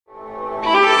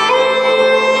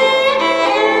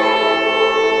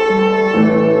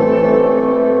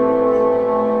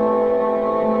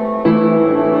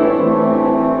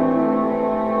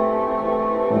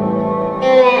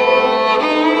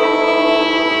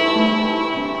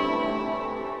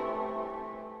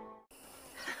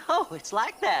it's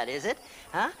like that, is it?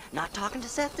 Huh? Not talking to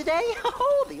Seth today?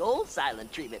 Oh, the old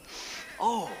silent treatment.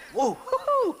 Oh, whoa,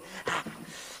 woo-hoo.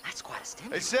 That's quite a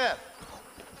stint. Hey, Seth.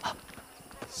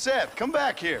 Seth, come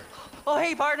back here. Oh,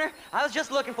 hey, partner. I was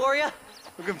just looking for you.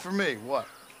 Looking for me? What?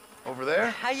 Over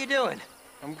there? How you doing?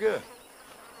 I'm good.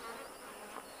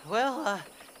 Well,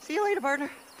 see you later, partner.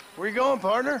 Where you going,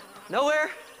 partner?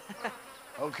 Nowhere.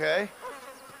 Okay.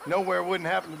 Nowhere wouldn't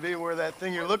happen to be where that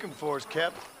thing you're looking for is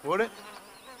kept, would it?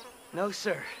 No,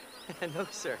 sir. No,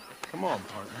 sir. Come on,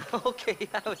 partner. Okay,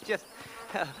 I was just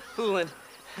fooling.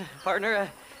 Partner,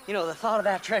 you know, the thought of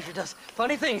that treasure does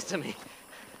funny things to me.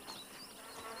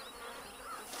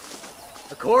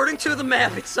 According to the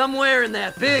map, it's somewhere in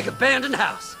that big abandoned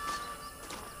house.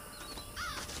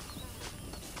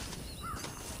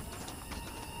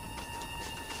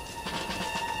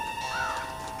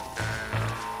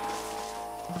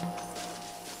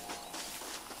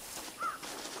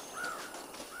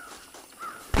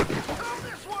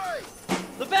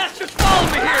 The bastards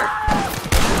followed me here!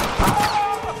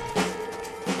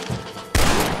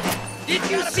 Did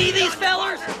you see these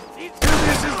fellers?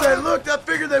 Since they looked, I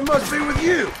figured they must be with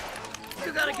you.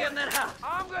 You gotta get in that house.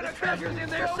 The treasure's in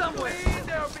there somewhere.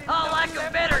 Oh, like a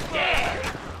better dead.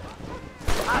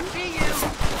 I see you.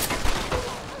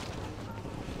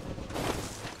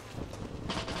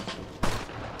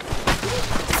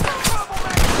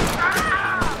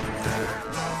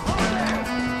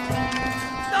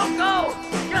 Don't go!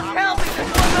 Just help me this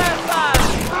one last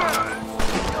time!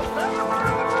 Come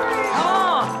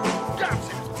on!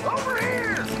 Gotcha! Over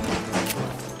here!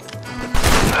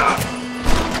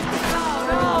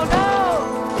 No, no!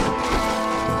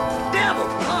 Devil!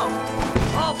 Oh!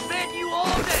 I'll bend you all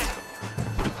down!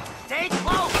 Stay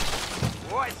close!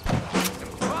 Boys,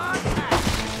 some fun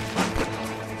action.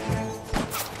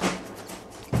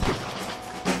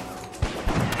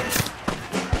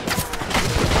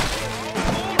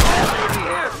 Leave me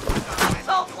here! I'm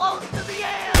so close to the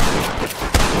end!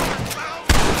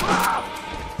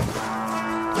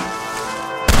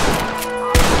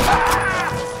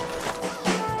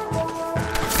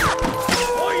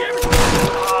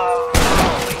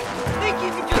 Think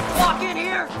you can just walk in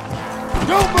here?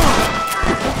 Don't move!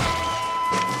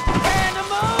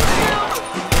 Pandemonium!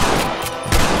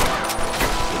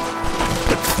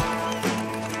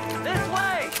 This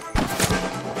way!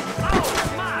 Oh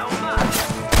my!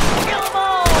 Kill them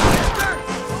all, mister!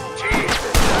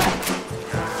 Jesus!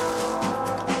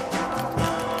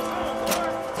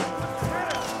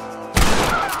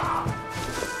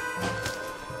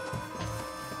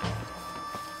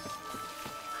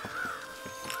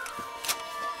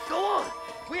 Go on!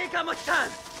 We ain't got much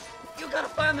time! You gotta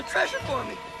find the treasure for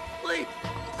me! Please!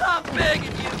 I'm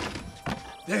begging you!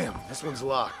 Damn, this one's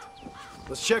locked.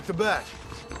 Let's check the back.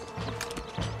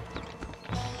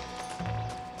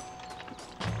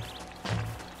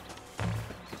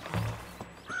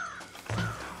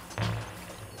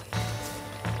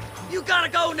 You gotta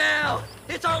go now!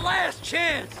 It's our last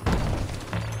chance!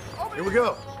 Here we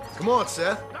go. Come on,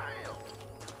 Seth.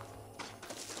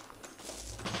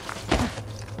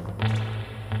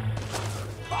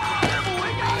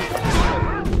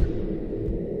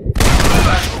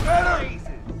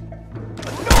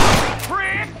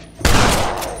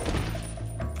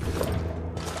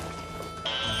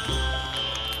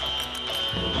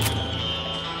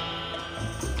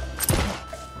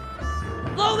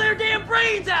 Blow their damn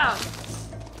brains out!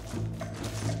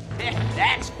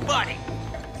 That's funny.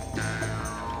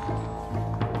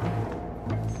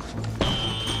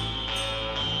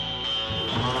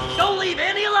 Don't leave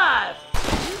any alive!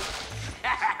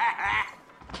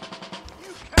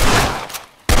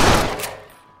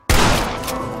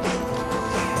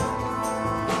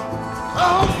 I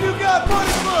hope you got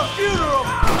money for a funeral!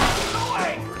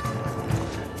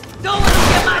 Don't let them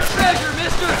get my treasure,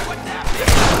 mister!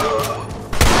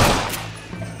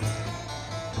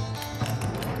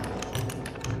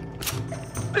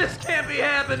 This can't be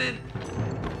happening!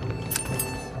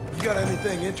 You got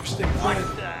anything interesting What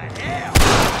planned? the hell?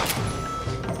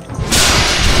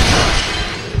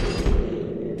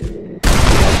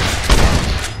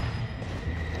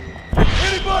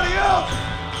 Anybody else?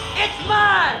 It's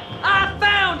mine! I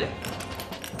found it!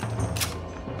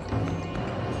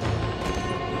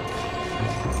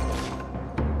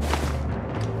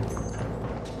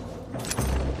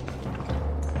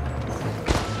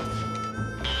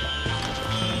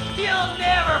 You'll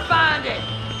never find it!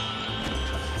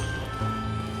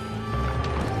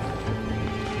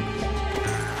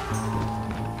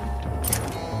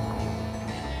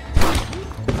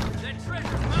 That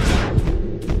treasure's mine!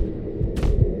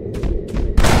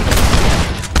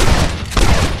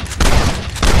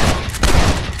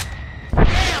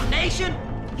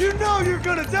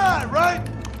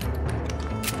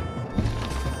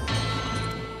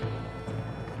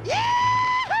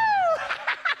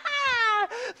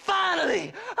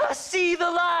 I see the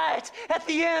light at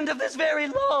the end of this very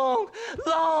long,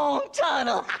 long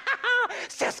tunnel.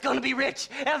 Seth's gonna be rich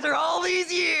after all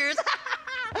these years.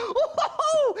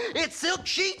 It's silk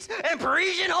sheets and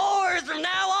Parisian whores from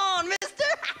now on, mister.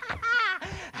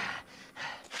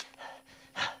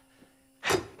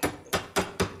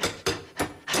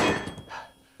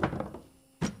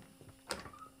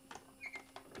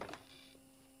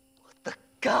 What the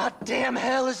goddamn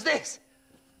hell is this?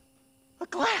 A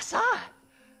glass eye.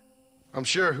 I'm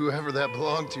sure whoever that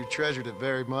belonged to treasured it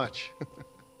very much.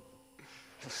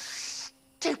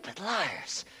 Stupid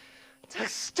liars.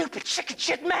 Those stupid chicken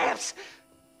shit maps.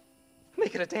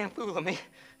 Making a damn fool of me.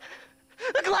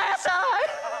 A glass eye!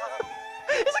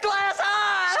 It's a glass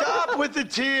eye! Stop with the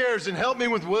tears and help me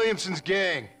with Williamson's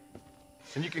gang.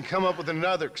 And you can come up with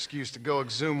another excuse to go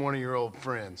exhume one of your old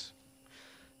friends.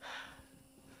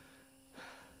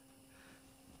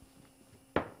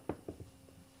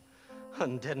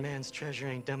 Undead man's treasure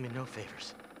ain't done me no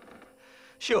favors.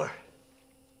 Sure.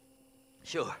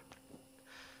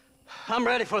 I'm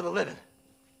ready for the living.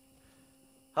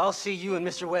 I'll see you and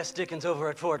Mr. West Dickens over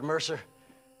at Fort Mercer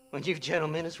when you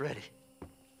gentlemen is ready.